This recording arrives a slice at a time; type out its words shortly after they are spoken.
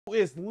who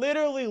is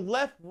literally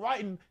left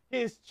writing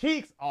his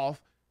cheeks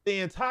off the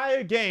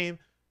entire game,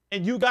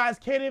 and you guys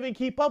can't even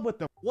keep up with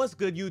them. What's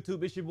good,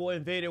 YouTube? It's your boy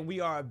Invader, and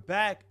we are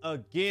back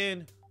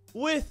again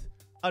with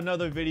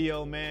another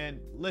video, man.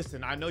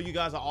 Listen, I know you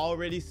guys are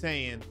already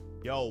saying,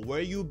 yo,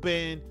 where you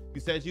been?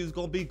 You said you was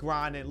gonna be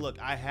grinding. Look,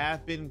 I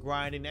have been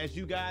grinding. As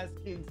you guys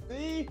can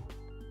see,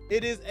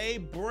 it is a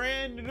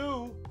brand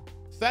new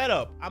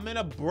setup. I'm in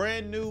a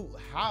brand new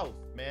house,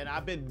 man.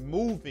 I've been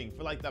moving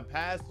for like the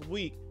past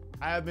week.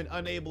 I have been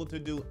unable to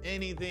do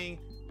anything,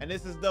 and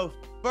this is the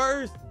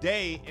first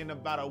day in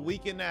about a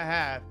week and a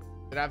half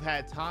that I've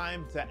had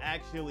time to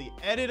actually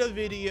edit a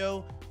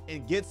video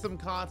and get some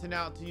content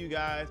out to you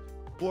guys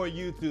for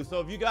YouTube. So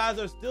if you guys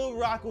are still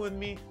rocking with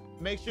me,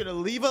 make sure to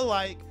leave a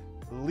like,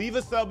 leave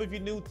a sub if you're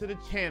new to the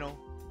channel,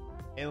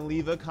 and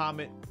leave a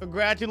comment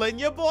congratulating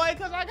your boy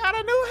because I got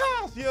a new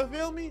house. You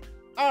feel me?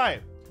 All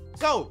right.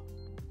 So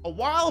a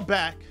while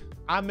back,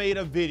 I made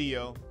a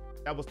video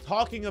that was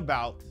talking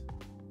about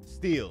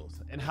steals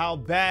and how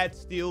bad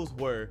steals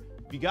were.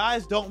 If you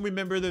guys don't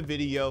remember the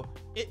video,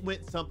 it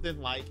went something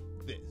like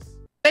this.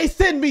 They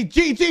send me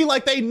GG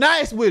like they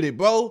nice with it,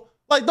 bro.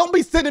 Like, don't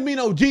be sending me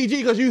no GG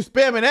because you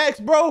spamming X,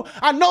 bro.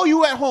 I know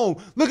you at home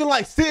looking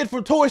like Sid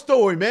from Toy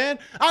Story, man.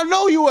 I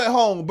know you at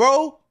home,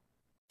 bro.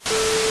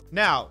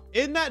 Now,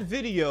 in that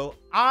video,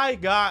 I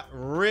got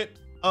ripped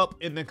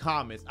up in the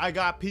comments. I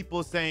got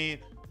people saying,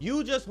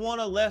 you just want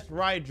a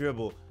left-right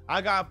dribble.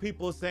 I got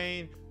people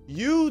saying,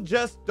 you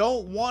just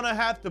don't want to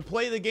have to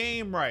play the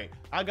game right.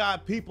 I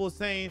got people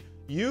saying,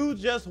 you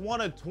just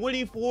want a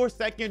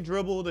 24-second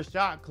dribble, the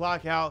shot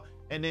clock out,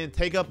 and then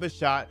take up a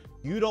shot.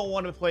 You don't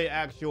want to play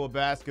actual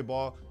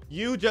basketball.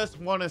 You just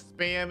want to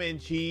spam and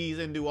cheese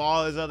and do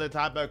all this other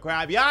type of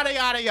crap, yada,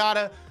 yada,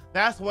 yada.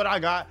 That's what I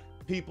got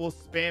people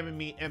spamming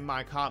me in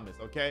my comments,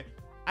 okay?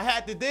 I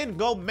had to then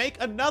go make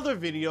another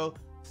video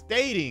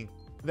stating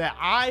that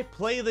I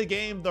play the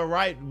game the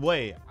right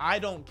way. I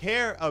don't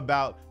care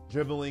about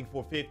dribbling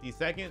for 50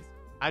 seconds.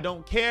 I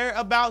don't care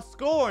about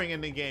scoring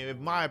in the game. If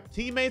my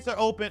teammates are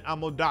open,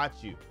 I'm gonna dot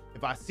you.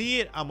 If I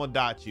see it, I'm gonna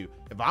dot you.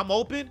 If I'm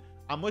open,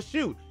 I'm gonna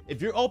shoot.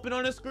 If you're open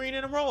on a screen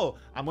and a roll,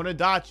 I'm gonna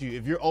dot you.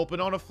 If you're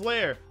open on a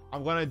flare,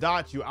 I'm gonna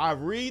dot you. I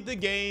read the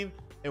game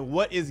and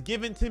what is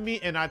given to me,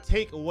 and I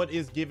take what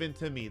is given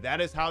to me.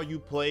 That is how you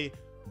play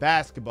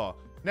basketball.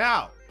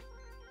 Now,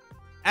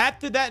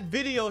 after that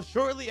video,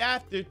 shortly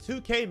after,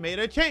 2K made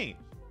a change,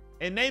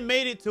 and they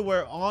made it to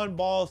where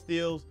on-ball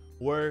steals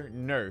were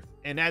nerfed.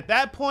 And at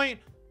that point,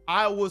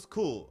 I was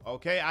cool,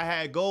 okay? I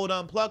had gold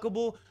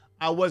unpluckable.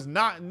 I was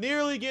not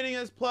nearly getting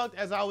as plucked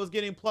as I was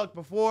getting plucked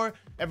before.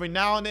 Every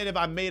now and then, if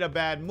I made a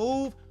bad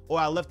move or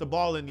I left the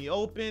ball in the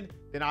open,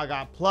 then I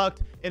got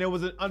plucked, and it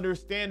was an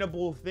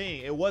understandable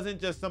thing. It wasn't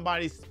just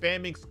somebody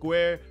spamming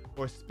square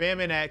or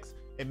spamming X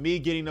and me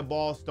getting the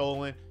ball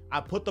stolen.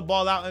 I put the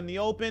ball out in the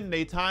open.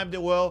 They timed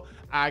it well.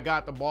 I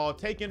got the ball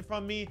taken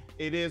from me.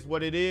 It is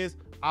what it is.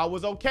 I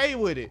was okay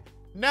with it.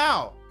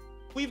 Now,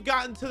 we've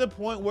gotten to the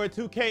point where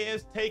 2K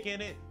is taking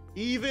it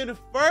even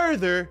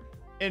further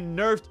and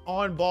nerfed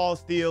on-ball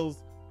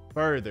steals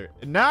further.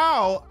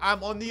 Now,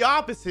 I'm on the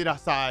opposite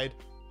side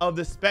of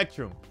the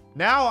spectrum.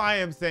 Now I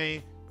am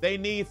saying they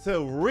need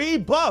to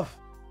rebuff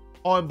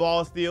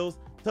on-ball steals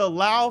to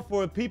allow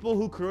for people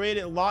who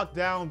created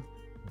lockdown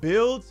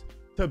builds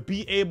to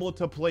be able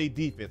to play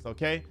defense,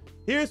 okay?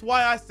 Here's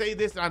why I say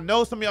this, and I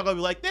know some of y'all gonna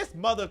be like, this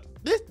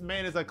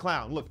man is a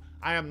clown. Look,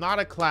 I am not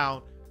a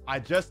clown. I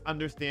just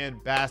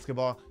understand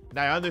basketball, and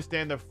I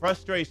understand the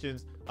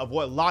frustrations of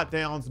what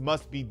lockdowns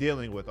must be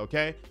dealing with,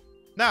 okay?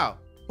 Now,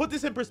 put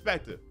this in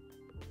perspective.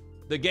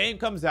 The game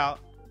comes out.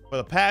 For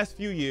the past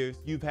few years,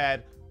 you've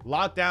had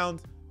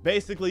lockdowns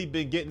basically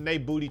been getting their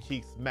booty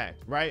cheeks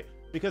smacked, right?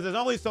 Because there's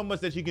only so much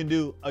that you can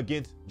do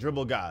against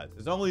dribble guys.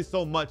 There's only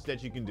so much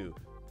that you can do.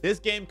 This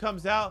game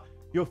comes out,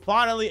 you're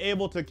finally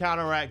able to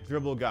counteract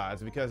dribble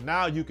guys because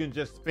now you can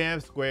just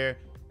spam square,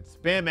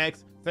 spam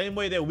X, same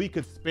way that we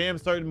could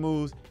spam certain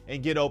moves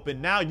and get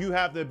open. Now you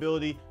have the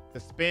ability to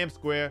spam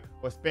square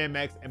or spam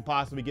X and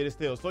possibly get a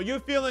steal. So you're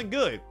feeling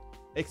good,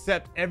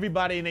 except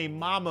everybody and a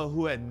mama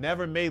who had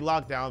never made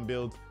lockdown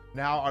builds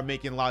now are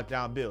making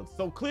lockdown builds.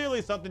 So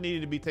clearly something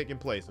needed to be taking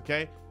place,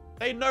 okay?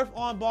 They nerf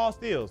on-ball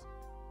steals.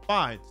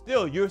 Fine.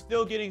 Still, you're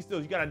still getting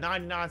steals. You got a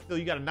 99 steal.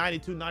 You got a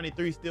 92,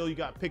 93 steal. You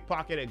got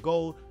pickpocket at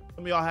gold.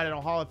 Some of y'all had it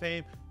on Hall of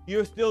Fame.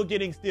 You're still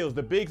getting steals.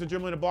 The bigs are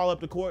dribbling the ball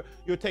up the court.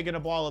 You're taking the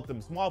ball up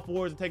them. Small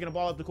forwards are taking the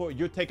ball up the court.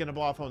 You're taking the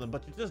ball from them.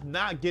 But you're just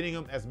not getting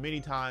them as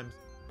many times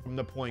from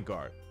the point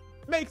guard.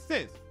 Makes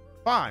sense.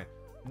 Fine.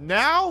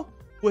 Now,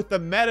 with the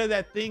meta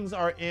that things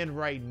are in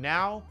right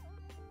now,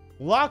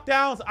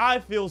 lockdowns, I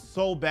feel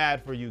so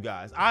bad for you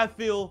guys. I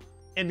feel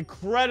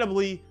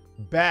incredibly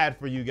bad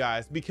for you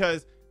guys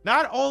because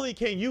not only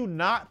can you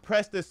not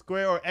press the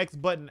square or X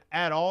button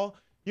at all,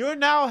 you're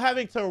now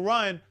having to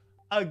run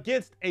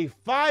against a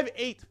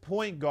 5'8"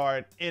 point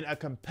guard in a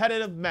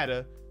competitive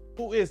meta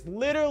who is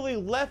literally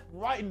left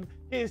writing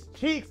his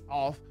cheeks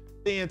off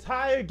the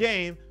entire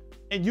game,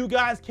 and you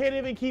guys can't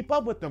even keep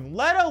up with them,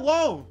 let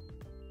alone,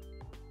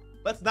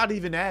 let's not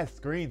even add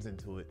screens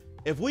into it.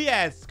 If we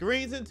add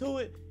screens into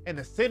it and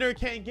the center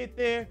can't get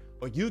there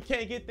or you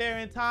can't get there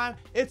in time,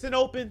 it's an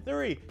open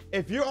 3.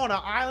 If you're on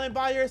an island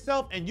by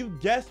yourself and you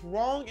guess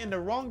wrong in the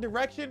wrong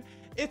direction,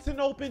 it's an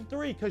open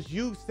 3 because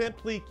you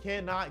simply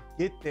cannot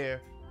get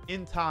there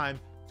in time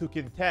to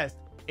contest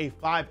a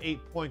 5'8"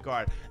 point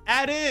guard.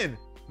 Add in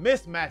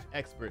mismatch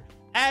expert,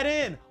 add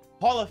in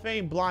Hall of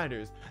Fame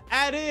blinders,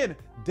 add in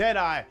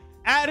Deadeye,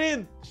 add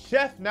in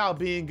Chef now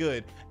being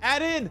good,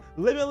 add in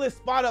limitless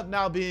spot up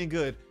now being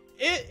good.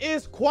 It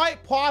is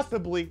quite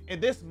possibly,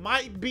 and this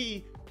might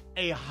be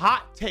a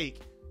hot take,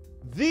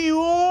 the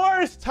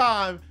worst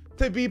time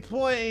to be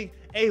playing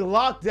a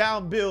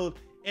lockdown build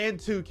in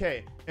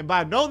 2K. And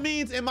by no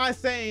means am I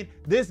saying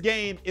this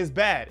game is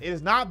bad. It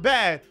is not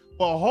bad,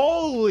 but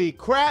holy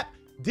crap,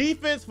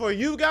 defense for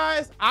you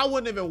guys, I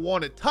wouldn't even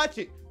want to touch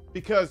it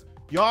because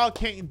y'all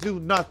can't do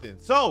nothing.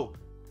 So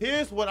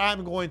here's what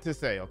I'm going to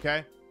say,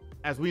 okay?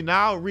 As we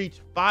now reach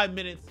 5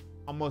 minutes,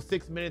 almost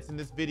 6 minutes in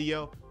this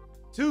video,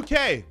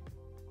 2K,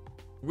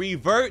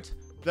 revert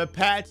the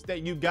patch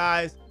that you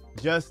guys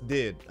just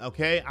did,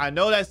 okay? I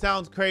know that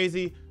sounds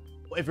crazy.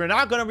 If you're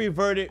not gonna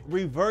revert it,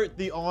 revert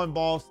the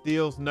on-ball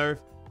steals nerf,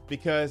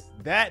 because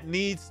that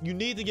you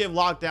need to give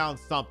lockdown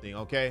something,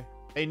 okay?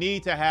 They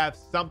need to have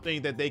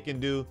something that they can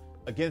do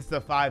against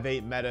the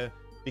 5'8" meta,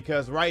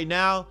 because right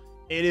now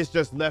it is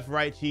just left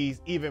right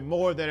cheese even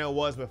more than it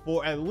was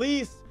before. At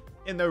least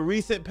in the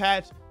recent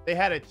patch, they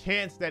had a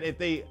chance that if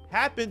they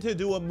happen to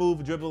do a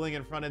move dribbling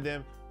in front of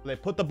them, they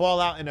put the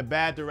ball out in a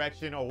bad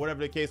direction or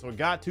whatever the case, or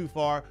got too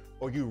far,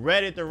 or you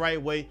read it the right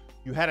way,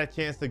 you had a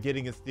chance of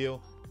getting a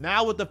steal.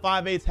 Now with the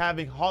 5'8s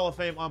having Hall of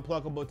Fame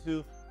unpluckable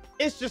too,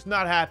 it's just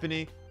not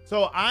happening.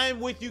 So I'm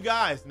with you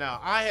guys now.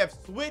 I have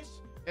switched,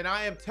 and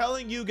I am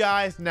telling you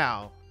guys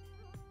now,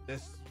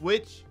 the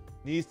switch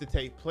needs to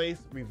take place.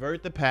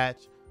 Revert the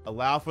patch,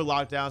 allow for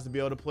lockdowns to be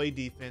able to play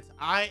defense.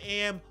 I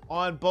am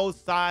on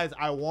both sides.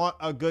 I want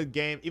a good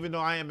game. Even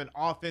though I am an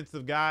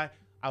offensive guy,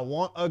 I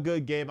want a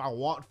good game. I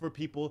want for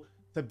people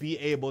to be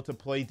able to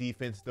play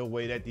defense the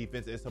way that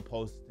defense is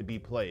supposed to be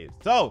played.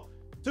 So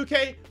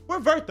 2K,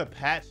 revert the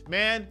patch,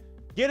 man.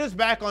 Get us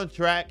back on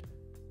track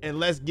and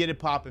let's get it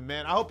popping,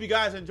 man. I hope you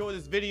guys enjoyed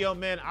this video,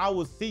 man. I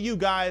will see you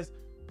guys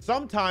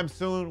sometime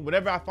soon,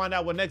 whenever I find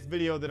out what next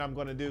video that I'm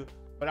gonna do.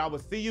 But I will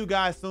see you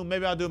guys soon.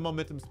 Maybe I'll do a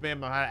momentum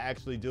spam on how to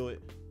actually do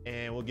it,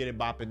 and we'll get it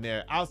bopping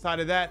there. Outside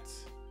of that,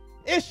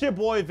 it's your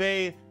boy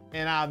Vade,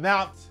 and I'm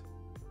out.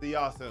 See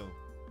y'all soon.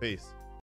 Peace.